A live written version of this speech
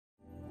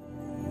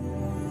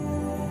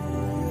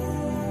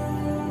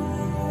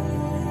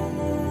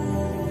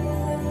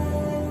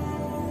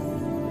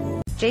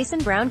Jason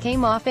Brown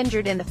came off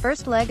injured in the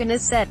first leg and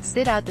is set to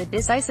sit out the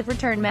decisive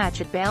return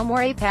match at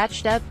Balmoor A.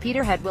 Patched up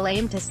Peterhead will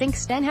aim to sink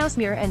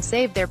Stenhousemuir and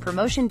save their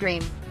promotion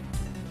dream.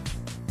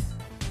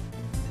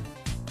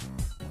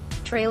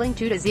 Trailing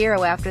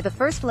 2-0 after the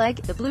first leg,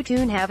 the Blue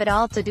Toon have it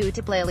all to do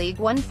to play League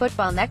One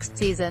football next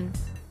season.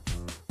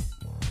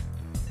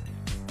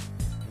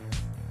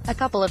 A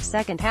couple of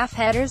second-half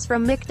headers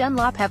from Mick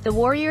Dunlop have the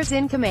Warriors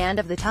in command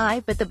of the tie,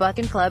 but the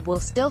Buchan club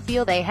will still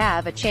feel they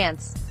have a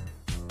chance.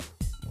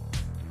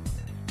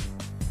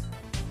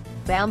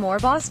 Balmoor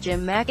boss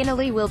Jim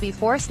McInally will be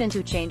forced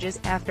into changes,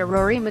 after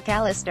Rory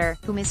McAllister,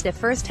 who missed a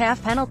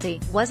first-half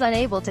penalty, was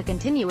unable to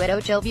continue at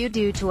Ochilview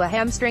due to a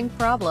hamstring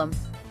problem.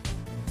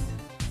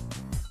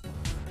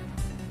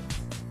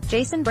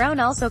 Jason Brown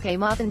also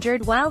came off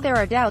injured, while there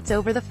are doubts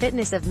over the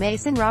fitness of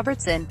Mason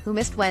Robertson, who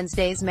missed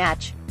Wednesday's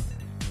match.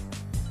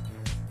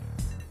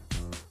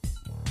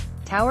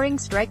 Towering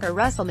striker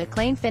Russell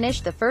McLean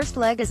finished the first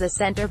leg as a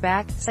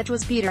centre-back, such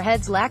was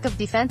Peterhead's lack of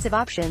defensive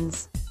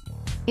options.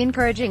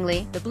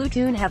 Encouragingly, the Blue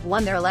Toon have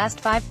won their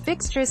last 5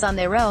 fixtures on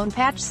their own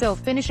patch, so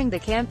finishing the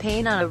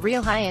campaign on a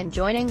real high and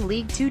joining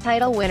League Two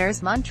title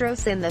winners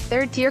Montrose in the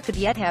third tier could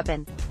yet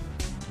happen.